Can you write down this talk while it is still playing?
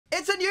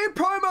It's a new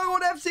promo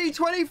on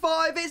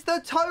FC25. It's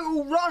the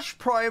Total Rush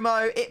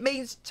promo. It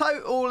means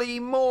totally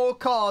more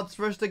cards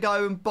for us to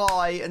go and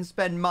buy and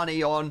spend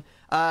money on.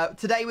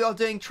 Today we are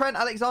doing Trent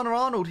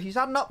Alexander-Arnold, who's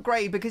had an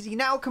upgrade because he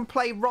now can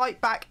play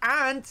right back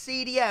and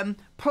CDM.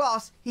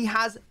 Plus, he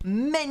has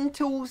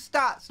mental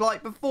stats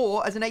like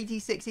before as an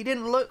 86. He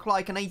didn't look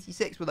like an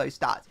 86 with those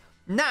stats.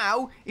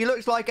 Now, he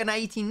looks like an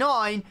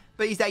 89,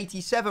 but he's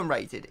 87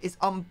 rated. It's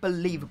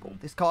unbelievable.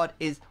 This card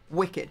is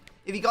wicked.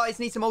 If you guys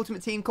need some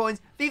Ultimate Team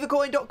coins,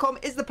 vivacoin.com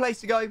is the place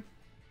to go.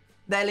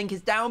 Their link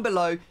is down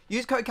below.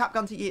 Use code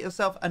CAPGUN to get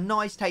yourself a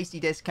nice,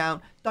 tasty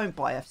discount. Don't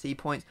buy FC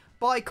points.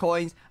 Buy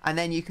coins, and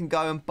then you can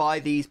go and buy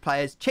these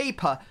players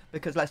cheaper,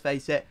 because let's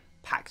face it,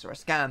 packs are a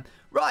scam.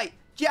 Right,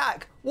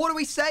 Jack, what are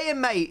we saying,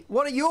 mate?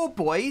 One of your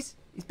boys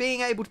is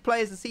being able to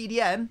play as a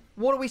CDM.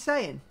 What are we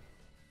saying?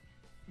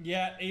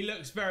 Yeah, he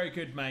looks very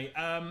good, mate.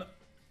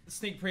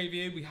 Sneak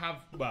preview,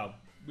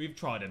 we've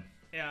tried him.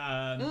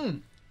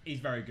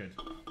 He's very good.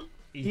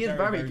 He is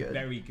very good.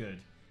 Very good.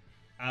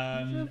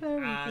 And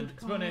to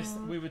be honest,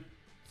 we were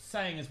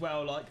saying as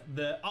well, like,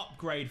 the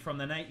upgrade from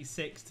the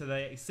 86 to the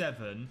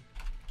 87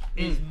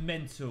 is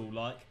mental.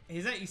 Like,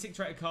 his 86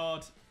 rated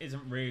card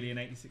isn't really an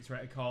 86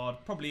 rated card.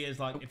 Probably is,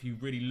 like, if you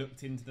really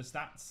looked into the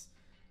stats.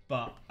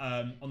 But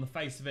on the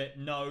face of it,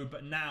 no.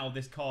 But now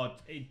this card,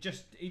 it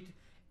just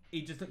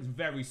looks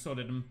very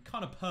solid and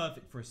kind of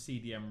perfect for a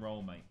CDM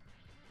role, mate.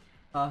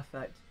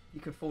 Perfect. You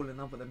could fall in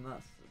love with him.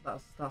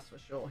 That's for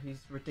sure. He's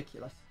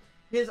ridiculous.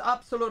 He is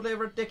absolutely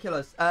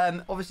ridiculous.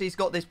 Obviously, he's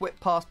got this Whip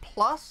Pass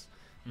Plus,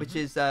 which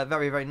is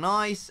very, very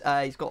nice.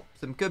 He's got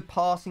some good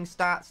passing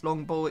stats,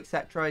 long ball,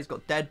 etc. He's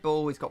got dead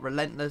ball. He's got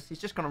relentless. He's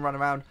just going to run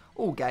around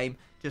all game,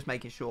 just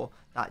making sure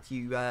that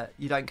you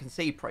don't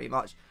concede pretty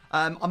much.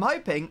 I'm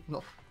hoping...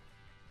 Not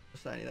to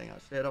say anything,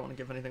 actually. I don't want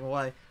to give anything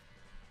away.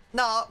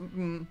 No,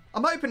 I'm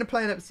hoping to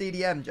play him at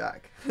CDM,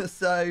 Jack.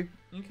 So...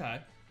 Okay.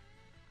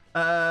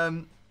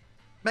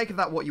 Make of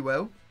that what you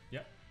will.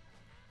 Yep.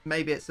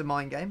 Maybe it's a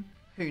mind game.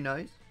 Who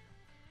knows?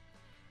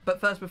 But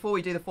first, before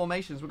we do the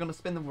formations, we're going to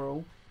spin the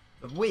wheel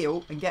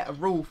and get a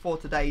rule for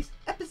today's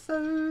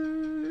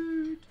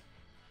episode.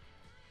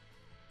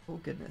 Oh,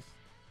 goodness.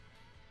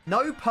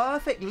 No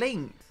perfect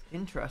links.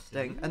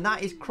 Interesting. And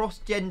that is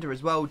cross-gender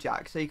as well,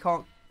 Jack. So you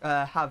can't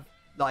have,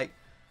 like,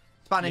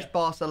 Spanish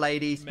Barca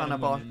ladies,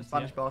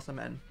 Spanish Barca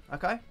men.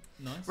 Okay?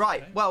 Nice.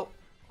 Right. Okay. Well,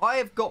 I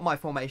have got my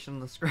formation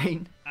on the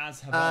screen. As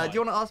have I. Do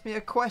you want to ask me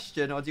a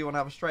question, or do you want to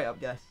have a straight-up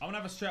guess? I want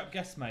to have a straight-up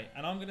guess, mate.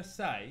 And I'm going to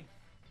say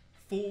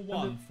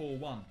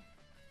 4-1-4-1.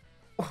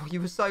 Oh, you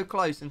were so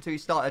close until you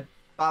started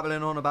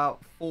babbling on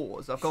about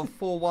fours. I've gone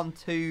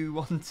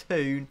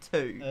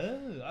 4-1-2-1-2-2.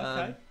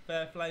 Oh, okay.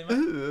 Fair play, mate.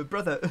 Ooh,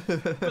 brother.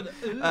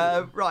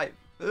 Right.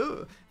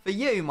 Ooh. For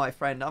you, my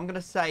friend, I'm going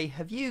to say,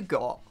 have you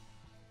got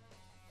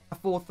a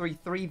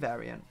 4-3-3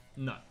 variant?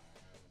 No.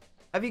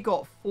 Have you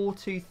got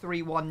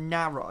 4-2-3-1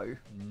 narrow?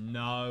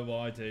 No,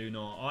 I do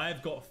not.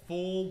 I've got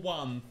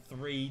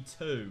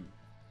 4-1-3-2.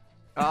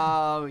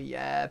 Oh,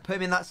 yeah. Put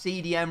him in that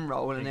CDM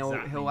role and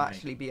he'll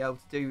actually be able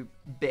to do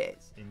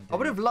bits. Indeed. I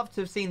would have loved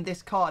to have seen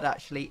this card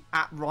actually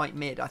at right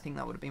mid. I think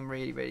that would have been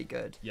really, really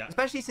good. Yeah.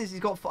 Especially since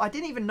he's got... I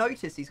didn't even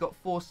notice he's got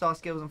 4-star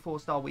skills and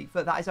 4-star weak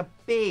foot. That is a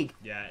big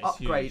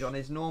upgrade on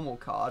his normal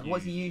card.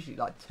 What's he usually,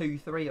 like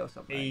 2-3 or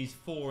something? He's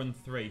 4 and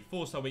 3.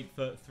 4-star weak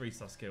foot,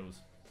 3-star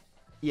skills.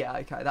 Yeah,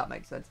 okay, that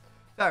makes sense.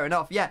 Fair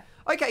enough, yeah.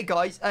 Okay,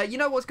 guys, you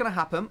know what's going to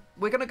happen.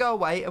 We're going to go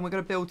away and we're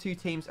going to build two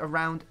teams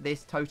around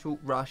this Total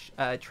Rush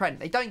Trent.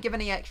 They don't give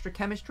any extra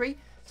chemistry,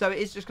 so it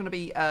is just going to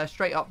be a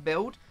straight-up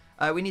build.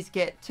 We need to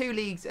get 2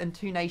 leagues and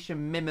 2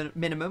 nation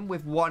minimum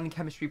with 1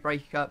 chemistry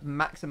breaker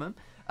maximum.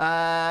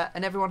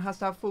 And everyone has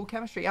to have full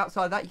chemistry.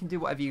 Outside of that, you can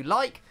do whatever you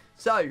like.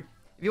 So...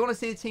 if you want to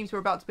see the teams we're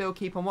about to build,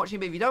 keep on watching.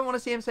 But if you don't want to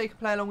see them so you can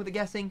play along with the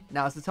guessing,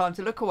 now's the time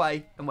to look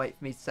away and wait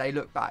for me to say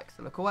look back.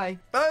 So look away.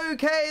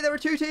 Okay, there are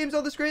 2 teams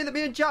on the screen that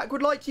me and Jack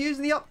would like to use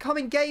in the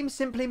upcoming game.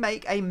 Simply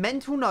make a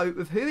mental note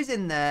of who is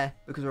in there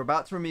because we're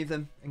about to remove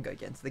them and go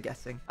get into the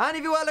guessing. And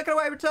if you were looking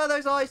away, return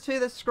those eyes to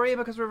the screen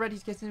because we're ready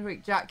to get into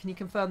it. Jack, can you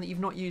confirm that you've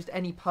not used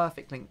any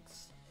perfect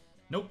links?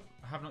 Nope,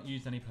 I have not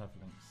used any perfect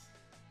links.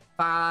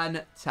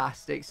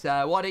 Fantastic,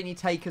 sir. Why don't you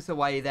take us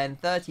away then?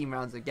 13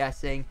 rounds of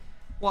guessing.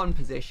 1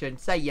 position,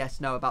 say yes,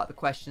 no about the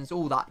questions,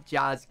 all that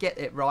jazz. Get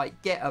it right,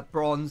 get a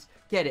bronze,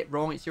 get it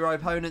wrong. It's your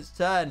opponent's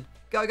turn.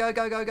 Go, go,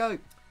 go, go, go.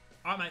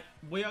 All right, mate.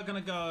 We are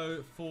going to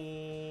go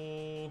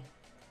for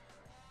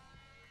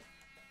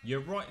your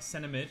right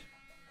centre mid.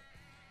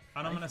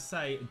 And I'm going to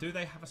say, do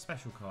they have a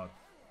special card?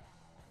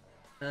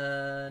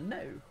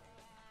 No.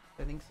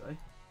 Don't think so.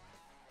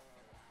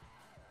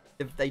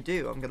 If they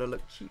do, I'm going to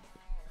look cheap.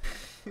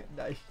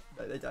 No,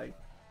 they don't.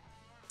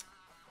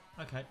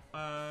 Okay,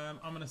 I'm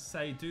going to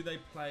say, do they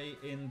play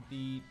in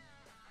the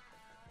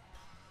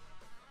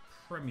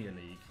Premier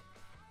League?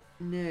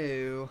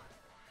 No.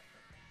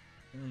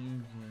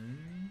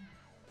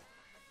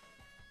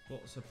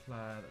 What's a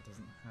player that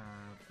doesn't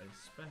have a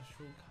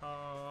special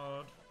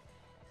card?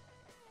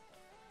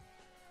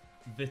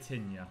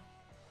 Vitinha.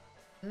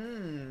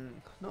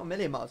 Not a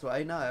million miles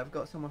away. No, I've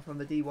got someone from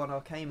the D1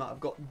 Arcama. I've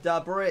got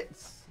the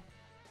Brits.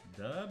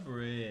 The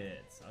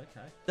Brits.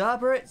 Okay. The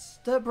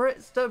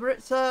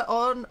Brits are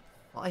on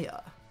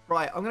fire.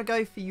 Right, I'm going to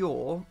go for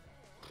your...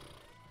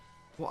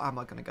 What am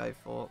I going to go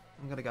for?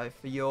 I'm going to go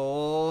for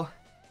your...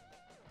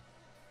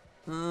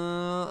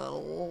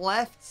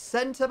 left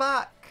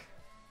centre-back.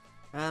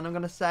 And I'm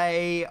going to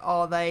say,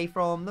 are they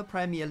from the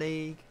Premier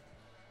League?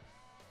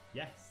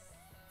 Yes.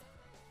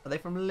 Are they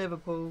from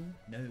Liverpool?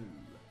 No.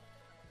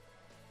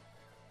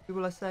 Who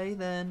will I say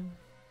then?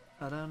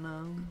 I don't know.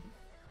 I'm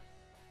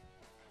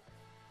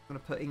going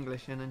to put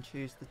English in and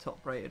choose the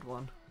top-rated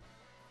one.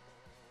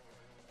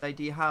 So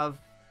do you have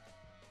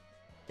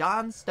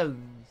John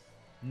Stones?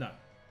 No.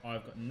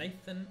 I've got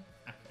Nathan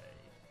Ake.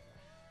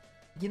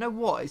 You know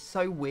what? It's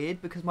so weird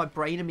because my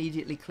brain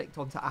immediately clicked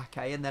onto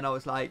Ake and then I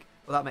was like,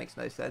 well, that makes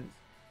no sense.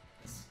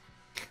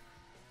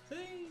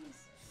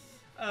 Please.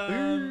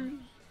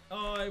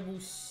 I will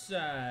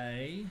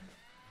say...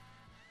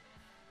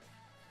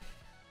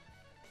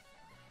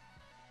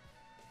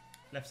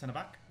 Left centre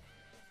back.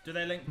 Do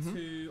they link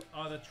to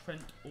either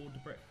Trent or the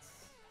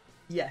Brits?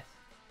 Yes.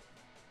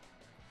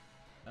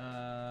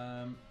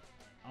 Are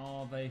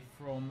they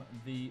from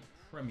the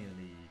Premier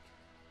League?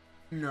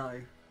 No.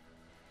 Right.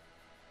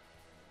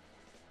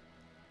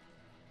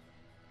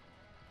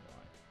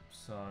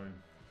 So,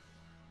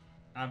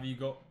 have you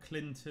got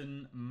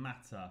Clinton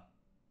Matter?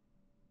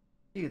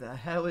 Who the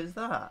hell is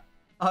that?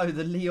 Oh,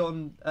 the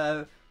Leon.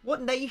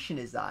 What nation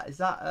is that? Is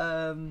that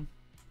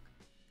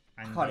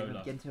I can't even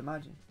begin to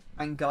imagine.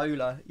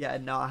 Angola. Yeah,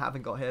 no, I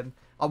haven't got him.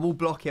 I will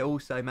block it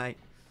also, mate.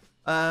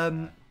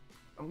 I'm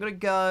gonna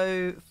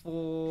go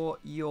for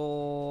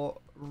your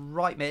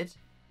right mid.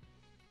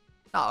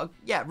 Oh,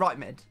 yeah, right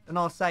mid. And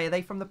I'll say, are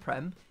they from the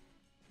Prem?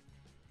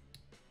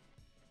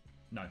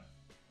 No.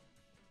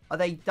 Are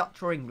they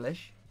Dutch or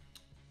English?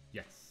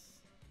 Yes.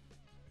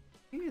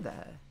 Who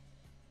there?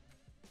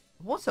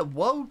 What's a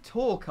World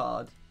Tour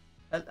card?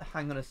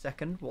 Hang on a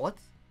second. What?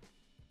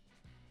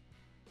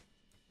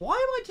 Why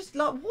am I just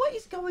like... What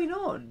is going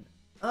on?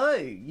 Oh,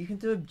 you can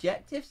do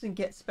objectives and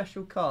get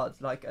special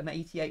cards, like an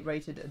 88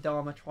 rated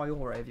Adama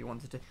Traore if you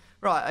wanted to.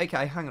 Right,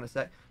 okay, hang on a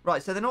sec.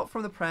 Right, so they're not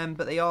from the Prem,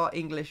 but they are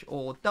English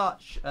or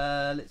Dutch.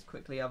 Let's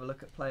quickly have a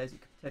look at players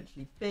it could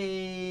potentially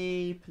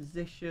be.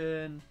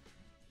 Position,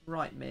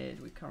 right mid,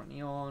 we're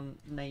currently on.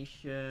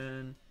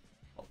 Nation,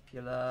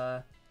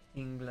 popular,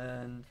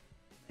 England,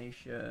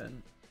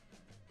 nation,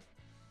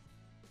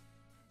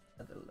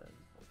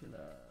 Netherlands,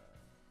 popular.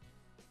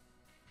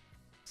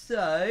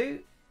 So...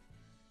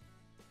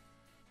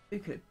 who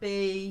could it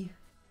be?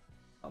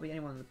 Can't be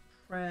anyone in the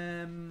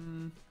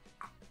Prem.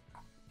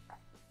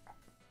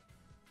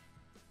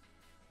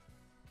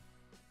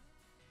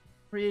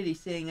 Really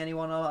seeing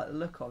anyone I like the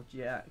look of,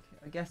 Jack.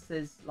 I guess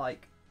there's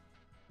like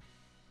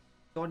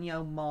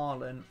Doniel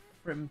Marlon,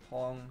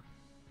 Frimpong,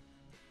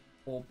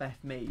 or Beth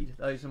Mead.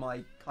 Those are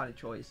my kind of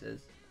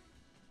choices.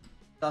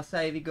 So I'll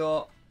say, have you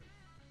got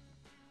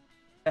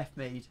Beth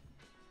Mead?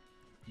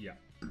 Yeah.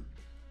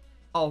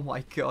 Oh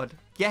my god.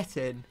 Get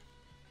in.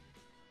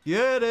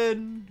 Get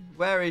in!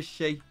 Where is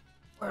she?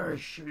 Where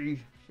is she? Is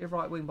she a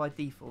right wing by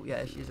default?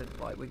 Yeah, she's a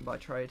right wing by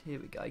trade. Here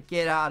we go.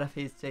 Get out of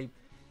his team.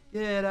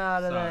 Get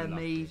out of there,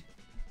 Mead.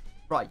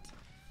 Right.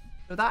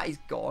 So that is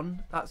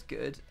gone. That's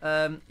good.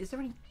 Is there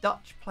any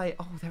Dutch play?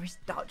 Oh, there is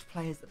Dutch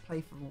players that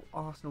play for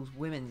Arsenal's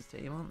women's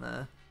team, aren't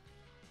there?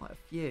 Quite a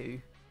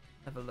few.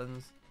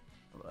 Netherlands.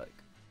 Look.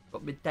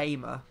 Got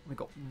Middamer. We've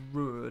got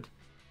Ruud.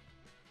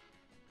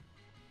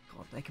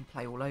 God, they can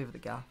play all over the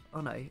gaff.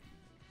 Oh no.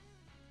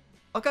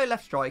 I'll go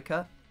left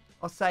striker.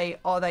 I'll say,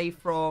 are they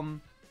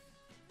from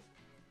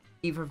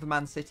either of the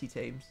Man City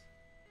teams?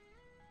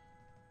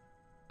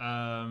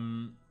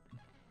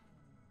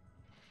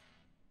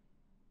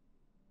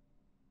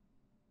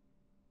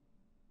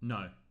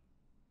 No.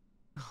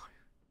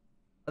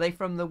 Are they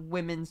from the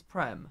Women's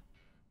Prem?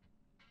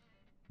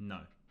 No.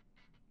 I'm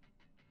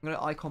going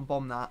to icon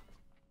bomb that.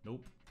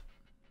 Nope.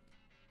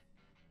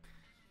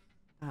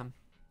 Damn.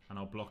 And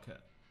I'll block it.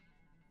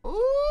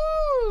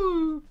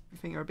 Ooh! You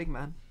think you're a big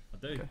man? I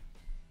do. Okay.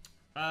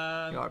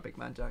 You are a big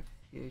man, Jack.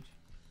 Huge.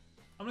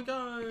 I'm going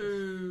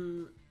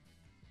to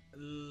go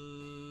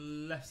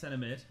left centre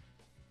mid.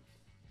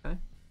 Okay.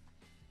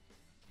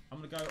 I'm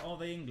going to go, are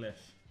they English?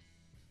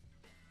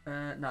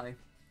 No.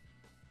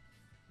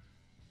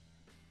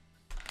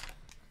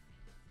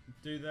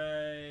 Do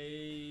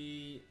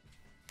they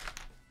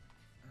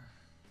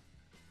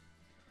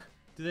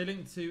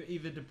link to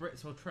either the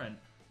Brits or Trent?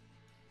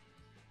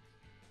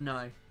 No.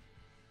 Alright.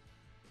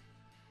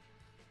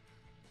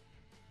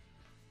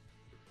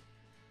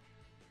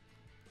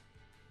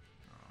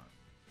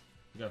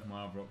 Go for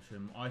my other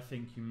option. I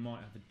think you might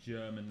have a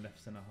German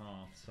left centre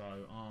half, so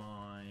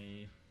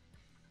I'm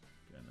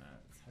gonna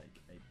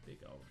take a big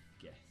old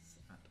guess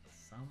at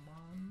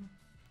someone.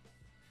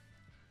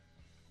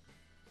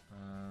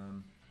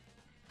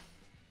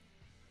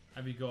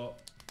 Have you got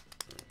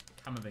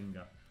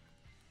Camavinga?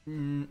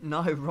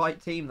 No,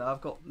 right team though. I've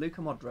got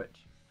Luka Modric.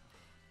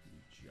 You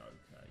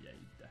joker. Yeah,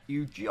 you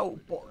You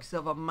jolt box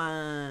of a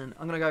man.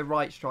 I'm going to go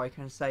right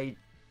striker and say,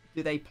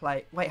 do they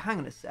play... Wait, hang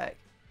on a sec.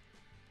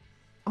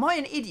 Am I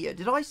an idiot?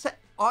 Did I say...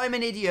 I'm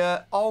an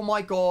idiot. Oh,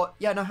 my God.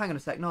 Yeah, no, hang on a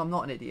sec. No, I'm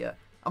not an idiot.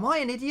 Am I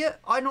an idiot?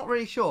 I'm not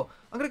really sure.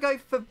 I'm going to go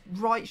for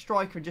right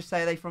striker and just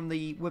say, are they from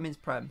the Women's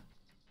Prem?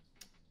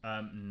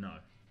 No.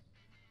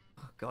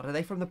 Oh, God. Are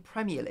they from the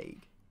Premier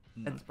League?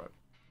 No.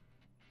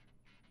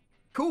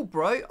 Cool,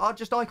 bro. I'll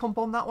just icon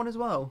bomb that one as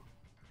well.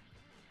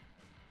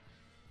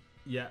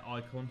 Yeah,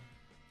 icon.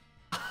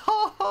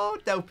 Oh,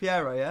 Del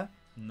Piero, yeah?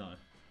 No.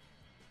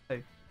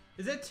 Who?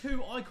 Is there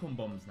 2 icon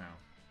bombs now?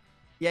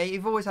 Yeah,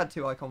 you've always had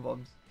 2 icon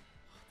bombs.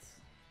 What?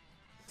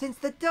 Since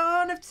the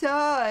dawn of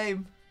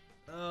time.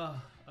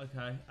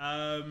 Okay.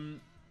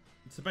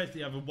 So basically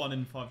you have a 1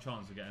 in 5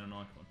 chance of getting an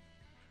icon.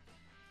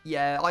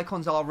 Yeah,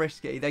 icons are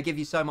risky. They give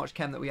you so much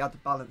chem that we had to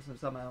balance them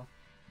somehow.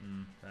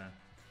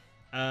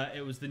 Fair.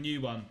 It was the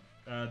new one.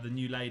 The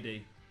new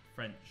lady.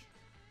 French.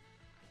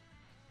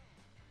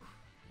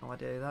 No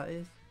idea who that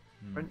is.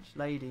 French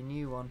lady,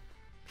 new one.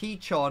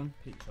 Peach on.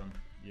 Peach on,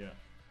 yeah.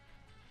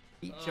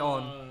 Peach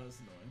on. That's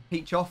annoying.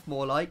 Peach off,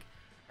 more like.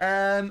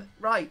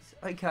 Right,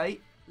 okay.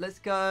 Let's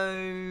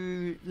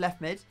go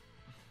left mid.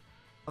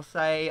 I'll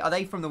say, are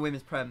they from the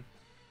Women's Prem?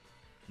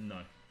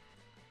 No.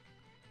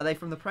 Are they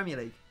from the Premier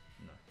League?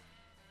 No.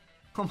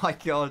 Oh my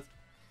God.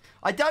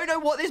 I don't know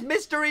what this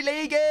mystery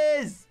league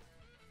is.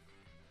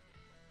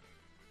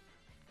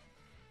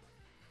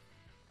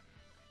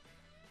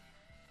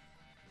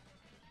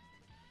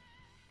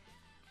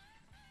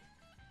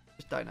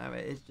 Just don't know who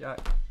it is, Jack.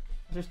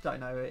 I just don't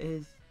know who it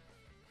is.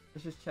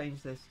 Let's just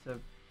change this to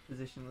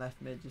position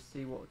left mid, just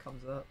see what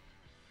comes up.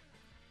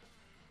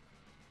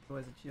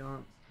 Always a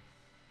chance.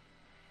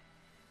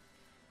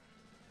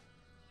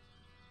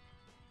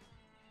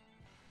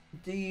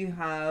 Do you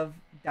have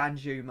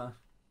Danjuma?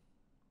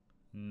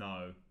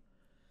 No.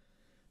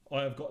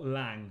 I have got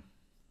Lang.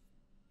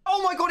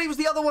 Oh my God, he was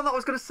the other one that I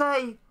was going to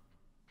say.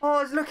 Oh,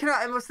 I was looking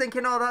at him, I was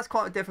thinking, oh, that's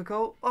quite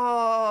difficult. Oh,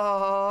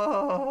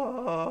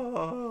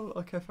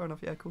 okay, fair enough.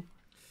 Yeah, cool.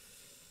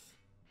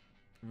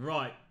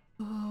 Right.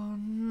 Oh,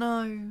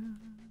 no.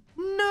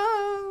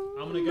 No.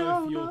 I'm going to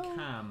go for your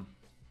Cam.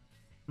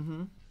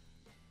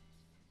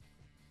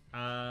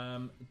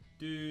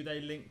 Do they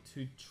link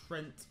to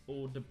Trent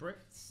or De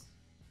Brits?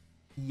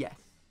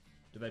 Yes.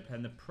 Do they play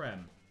in the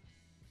Prem?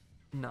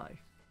 No.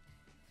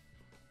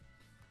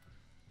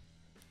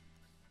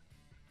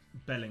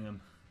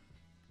 Bellingham.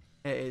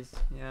 It is,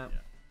 yeah.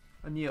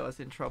 I knew I was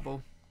in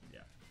trouble.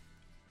 Yeah.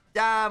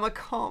 Damn, I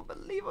can't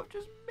believe I've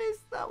just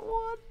missed that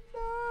one.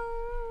 No.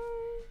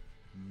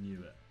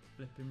 Knew it.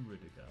 Flipping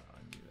Rudiger. I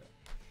knew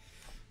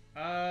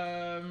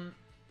it.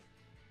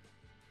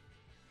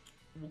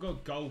 We'll go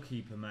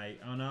goalkeeper, mate.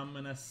 And I'm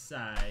going to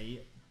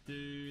say,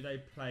 do they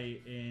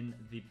play in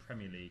the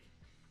Premier League?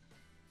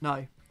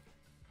 No.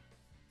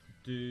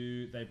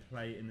 Do they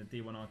play in the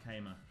D1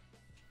 Arcama?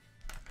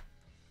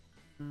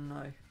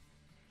 No.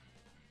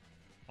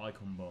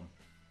 Icon Bomb.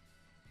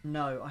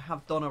 No, I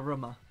have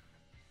Donnarumma.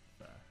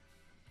 Fair.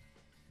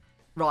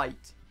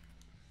 Right.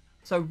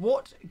 So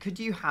what could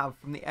you have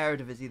from the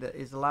Eredivisie that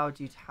is allowed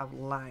you to have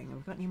Lang? Have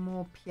we got any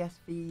more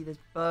PSV? There's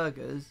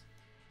Burgers.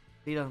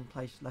 He doesn't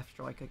play left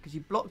striker because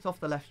you blocked off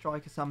the left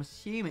striker, so I'm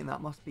assuming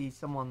that must be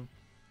someone.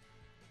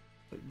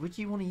 But would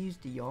you want to use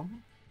De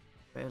Jong?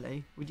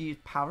 Really? Would you use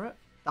Parrot?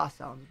 That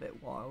sounds a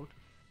bit wild.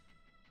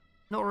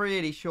 Not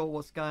really sure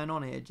what's going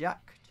on here,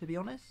 Jack, to be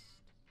honest.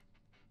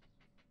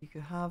 You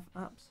could have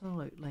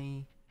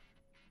absolutely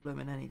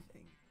blooming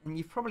anything. And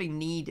you've probably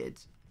needed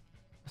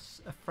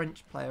a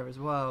French player as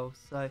well.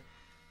 So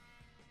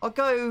I'll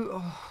go...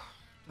 Oh,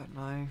 don't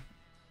know.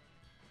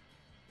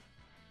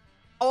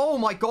 Oh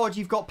my God,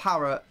 you've got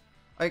Parrot.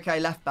 Okay,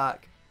 left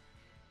back.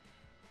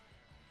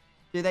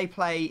 Do they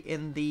play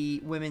in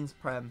the Women's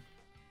Prem?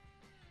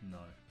 No.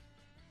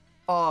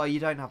 Oh, you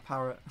don't have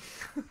Parrot.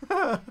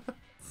 Damn.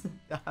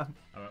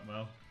 I went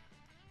well.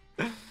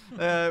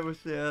 It was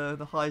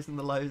the highs and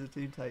the lows of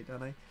Team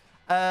Takedown,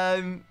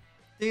 eh?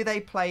 Do they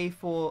play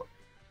for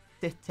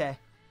City?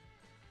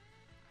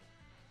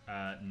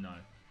 No.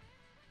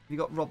 You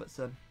got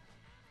Robertson.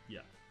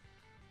 Yeah.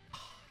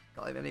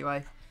 Got him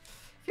anyway.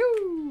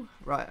 Phew.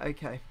 Right,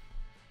 okay.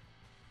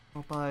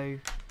 Robbo.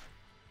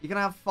 You're going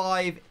to have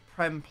 5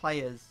 Prem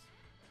players.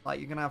 Like,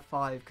 you're going to have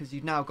 5 because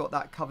you've now got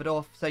that covered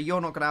off. So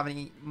you're not going to have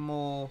any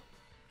more.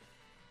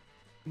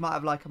 You might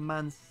have like a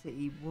Man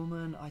City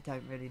woman. I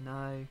don't really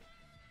know.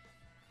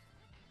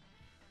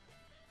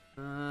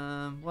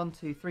 1,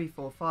 2, 3,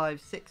 4,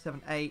 5, 6,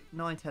 7, 8,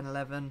 9, 10,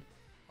 11.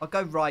 I'll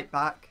go right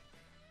back.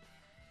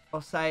 I'll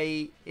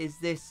say, is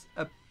this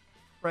a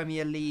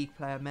Premier League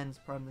player? Men's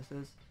Prem, this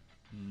is.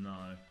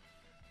 No.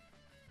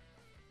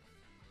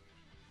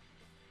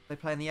 They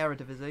play in the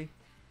Eredivisie.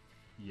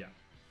 Yeah.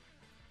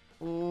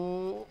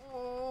 Oh,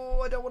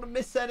 I don't want to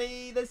miss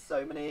any. There's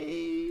so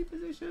many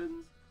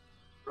positions.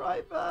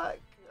 Right back.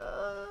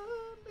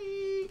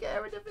 League,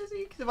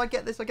 Eredivisie. Because if I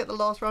get this, I get the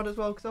last round as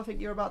well. Because I think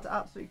you're about to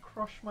absolutely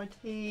crush my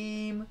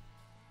team.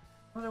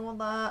 I don't want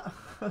that.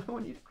 I don't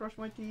want you to crush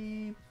my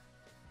team.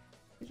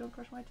 Please don't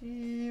crush my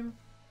team.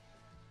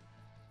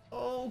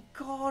 Oh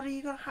God, are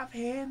you gonna have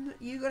him?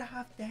 You gonna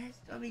have Des?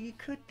 I mean, you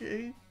could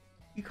do.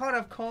 You can't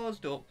have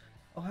Karsdorp.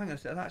 Oh, hang on a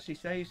second. That actually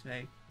saves me.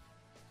 Are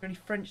there any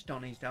French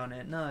Donnies down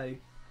here? No.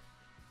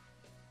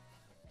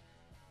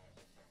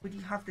 Would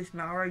you have this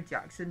Mauro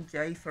Jackson,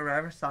 Jay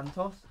Ferreira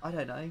Santos? I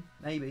don't know.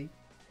 Maybe.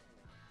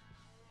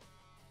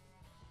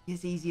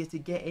 He's easier to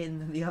get in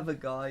than the other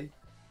guy.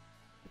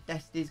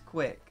 Dest is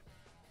quick.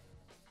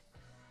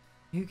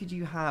 Who could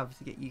you have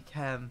to get you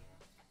Chem?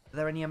 Are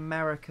there any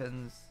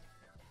Americans?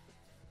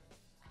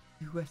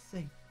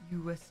 USA.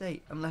 USA.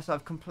 Unless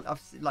I've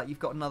like you've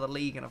got another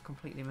league and I've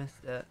completely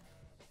missed it.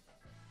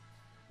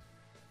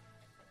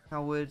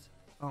 Howard.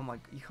 Oh my,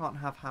 you can't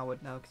have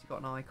Howard now because you've got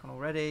an icon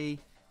already.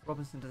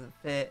 Robinson doesn't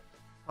fit.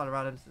 Tyler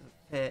Adams doesn't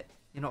fit.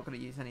 You're not going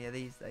to use any of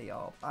these. They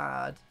are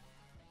bad.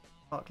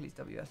 Barclays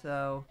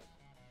WSL.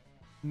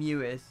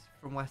 Mewis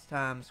from West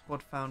Ham.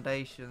 Squad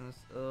Foundations.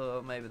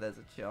 Oh, maybe there's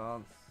a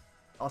chance.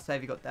 I'll say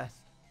if you got Des.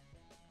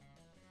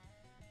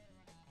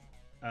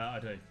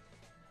 I do.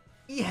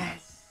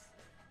 Yes!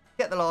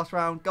 Get the last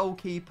round.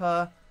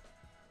 Goalkeeper.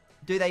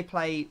 Do they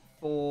play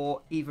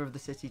for either of the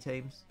City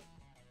teams?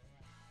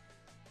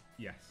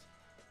 Yes.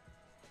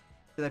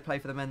 Do they play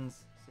for the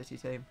men's City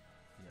team?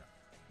 Yeah.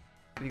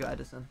 Have you got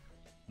Edison?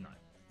 No.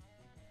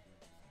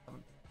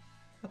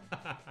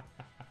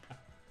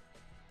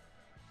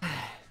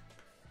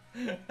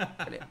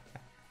 Brilliant.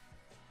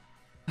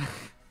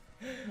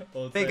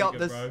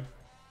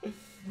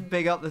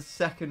 Big up the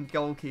second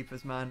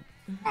goalkeepers, man.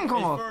 It's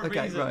for a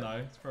reason,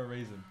 though. It's for a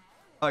reason.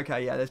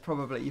 Okay, yeah. You've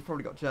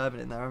probably got German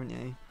in there, haven't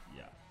you?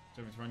 Yeah.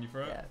 Do you want me to run you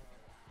through it? Yeah.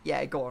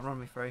 Yeah, go on, run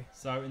me through.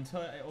 So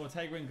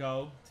Ortega in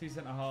goal, 2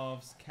 centre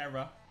halves,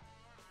 Kera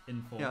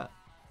in form,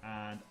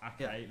 and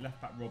Ake,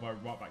 left back Robbo,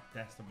 right back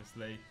Dest,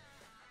 obviously.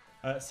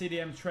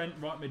 CDM Trent,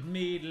 right mid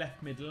Mead,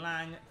 left mid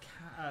Lang,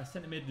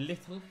 centre mid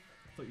Little.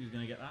 Thought you was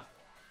going to get that.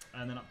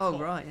 And then up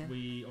top,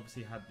 we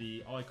obviously had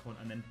the icon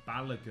and then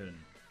Balogun.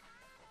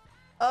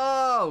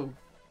 Oh,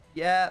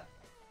 yeah.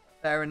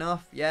 Fair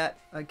enough. Yeah.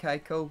 Okay,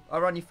 cool.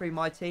 I'll run you through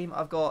my team.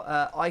 I've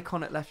got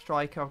icon at left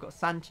striker. I've got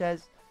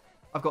Sanchez.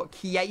 I've got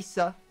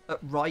Chiesa at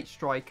right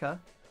striker.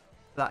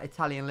 That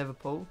Italian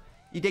Liverpool.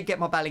 You did get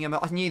my Bellingham.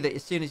 I knew that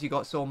as soon as you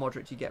saw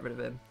Modric, you get rid of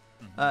him.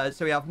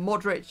 So we have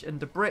Modric and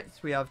De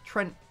Bruyne. We have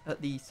Trent at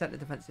the centre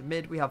defensive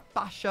mid. We have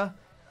Basha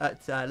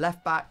at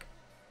left back.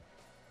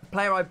 The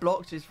player I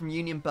blocked is from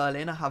Union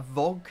Berlin. I have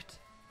Vogt.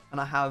 And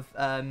I have,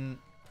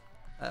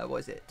 what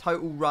is it?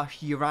 Total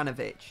Rush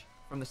Juranovic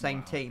from the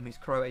same team, who's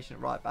Croatian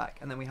at right back.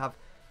 And then we have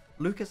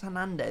Lucas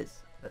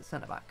Hernandez at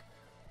centre back.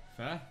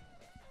 Fair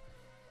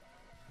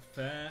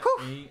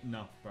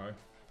enough, bro.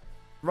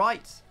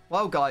 Right.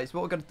 Well, guys,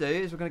 what we're going to do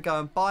is we're going to go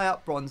and buy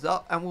up, bronze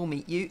up, and we'll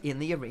meet you in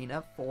the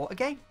arena for a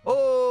game.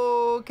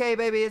 Okay,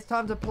 baby, it's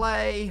time to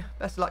play.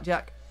 Best of luck,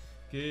 Jack.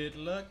 Good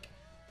luck.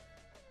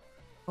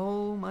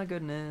 Oh, my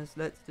goodness.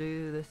 Let's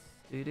do this.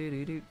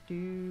 Do.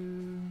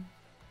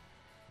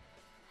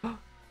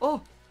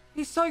 Oh,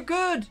 he's so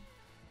good.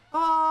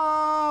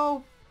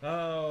 Oh.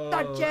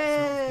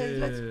 Sanchez.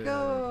 Let's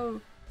go.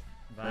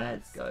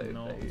 Let's go,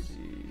 baby.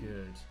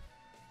 Good.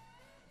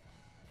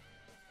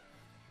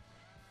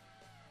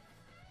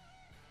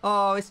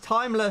 Oh, it's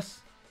timeless.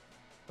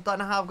 I don't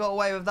know how I've got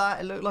away with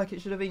that. It looked like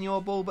it should have been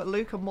your ball, but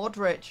Luka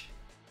Modric.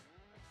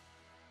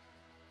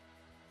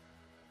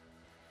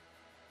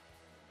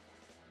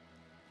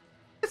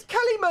 It's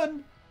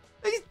Kellyman.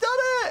 He's done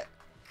it.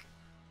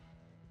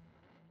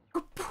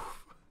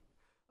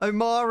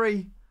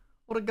 Omari.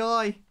 What a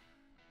guy.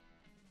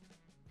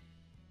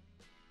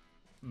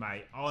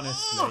 Mate,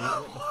 honestly,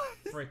 what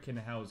the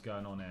freaking hell's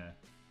going on here?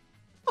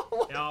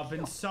 I've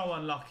been so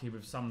unlucky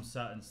with some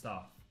certain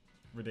stuff.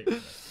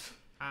 Ridiculous.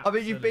 I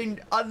mean, you've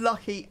been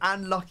unlucky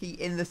and lucky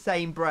in the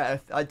same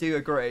breath. I do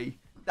agree.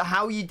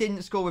 How you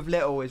didn't score with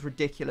Little is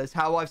ridiculous.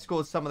 How I've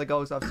scored some of the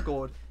goals I've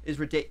scored is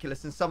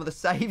ridiculous. And some of the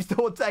saves that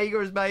Ortega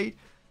has made,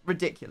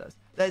 ridiculous.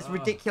 There's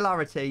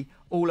ridicularity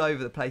all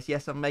over the place.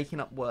 Yes, I'm making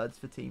up words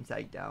for Team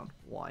Takedown.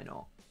 Why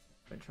not?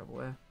 I'm in trouble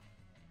here.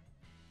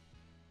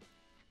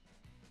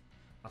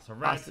 That's a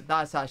red.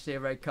 That's actually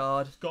a red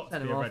card. It's got to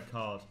be a red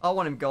card. I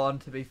want him gone,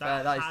 to be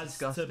fair. That is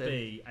disgusting. That has to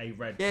be a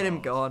red card. Get him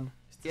gone.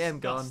 Get him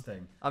gone.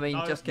 I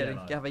mean, just kidding.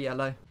 Have a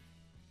yellow.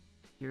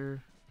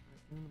 You're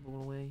throwing the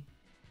ball away.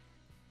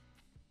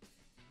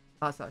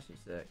 That's actually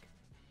sick.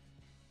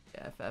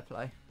 Yeah, fair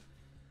play.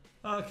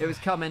 Okay. It was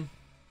coming.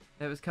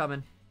 It was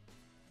coming.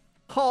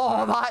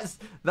 Oh,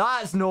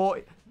 that's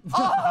naughty.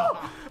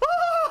 Oh,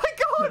 oh my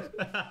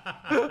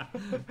God!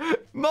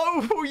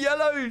 Multiple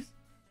yellows.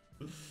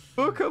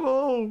 Book them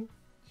all.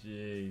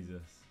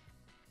 Jesus.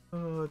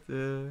 Oh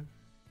dear.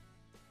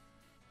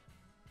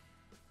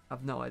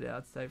 I've no idea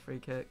how to say free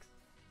kicks.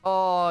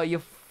 Oh, your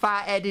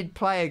fat-headed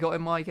player got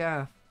in my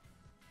gaff.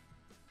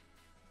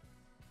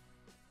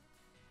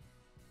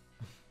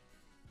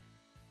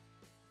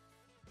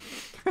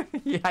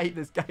 You hate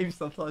this game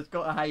sometimes.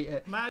 Gotta hate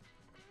it.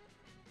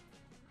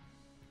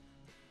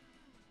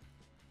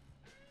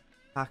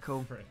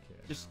 Tackle.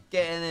 Just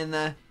getting in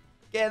there.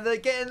 Get in there,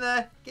 get in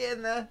there, get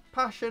in there.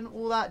 Passion,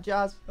 all that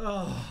jazz.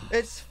 Oh.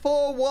 It's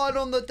 4-1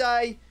 on the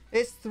day.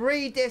 It's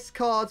 3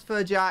 discards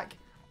for Jack.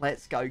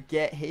 Let's go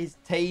get his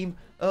team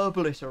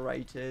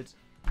obliterated.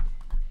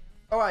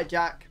 All right,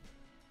 Jack.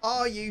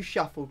 Are you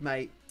shuffled,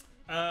 mate?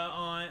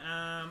 I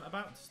am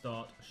about to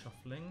start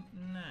shuffling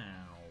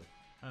now.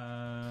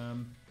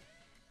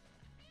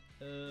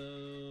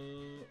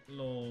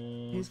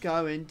 Lord. He's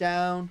going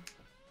down.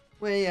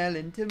 We're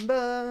yelling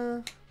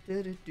timber.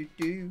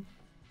 Do-do-do-do.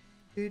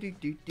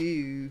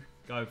 Do-do-do-do.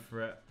 Go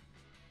for it.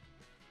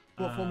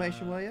 What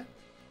formation were you?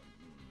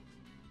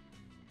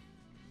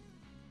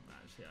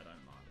 Actually, I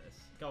don't like this.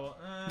 Go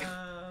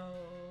on.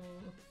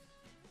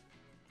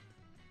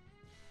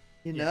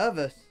 You're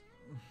nervous.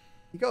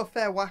 You got a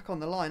fair whack on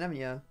the line, haven't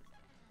you?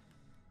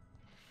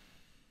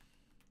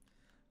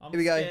 I'm Here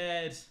we go.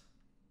 scared.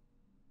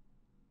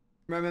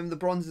 Remember the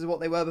bronzes are what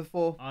they were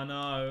before? I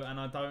know, and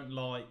I don't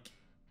like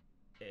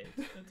it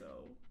at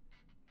all.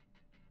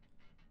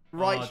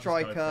 Right Just go for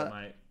striker. it,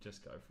 mate.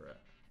 Just go for it.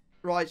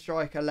 Right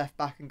striker, left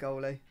back and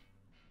goalie.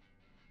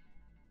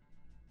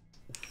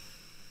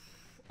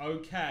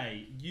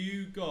 Okay,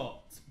 you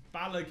got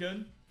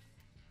Balogun.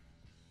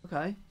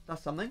 Okay,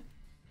 that's something.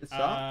 Good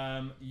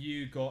start.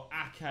 You got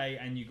Ake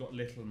and you got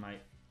Little,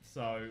 mate.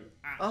 So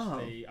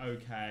actually,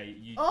 okay.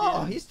 You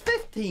he's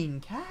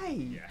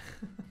 15k. Yeah.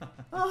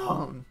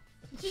 Oh,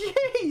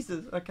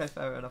 Jesus. Okay,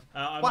 fair enough.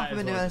 Whap him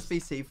in an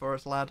SBC for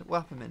us, lad.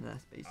 Whap him in an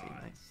SBC,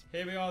 right. mate.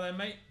 Here we are then,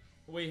 mate.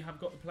 We have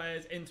got the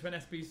players into an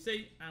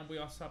SBC and we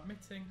are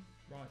submitting.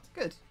 Right.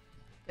 Good.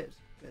 Good.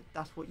 Good.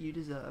 That's what you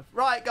deserve.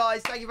 Right,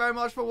 guys. Thank you very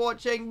much for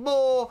watching.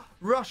 More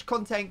Rush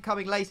content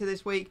coming later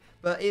this week.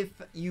 But if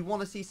you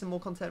want to see some more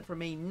content from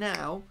me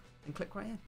now, then click right here.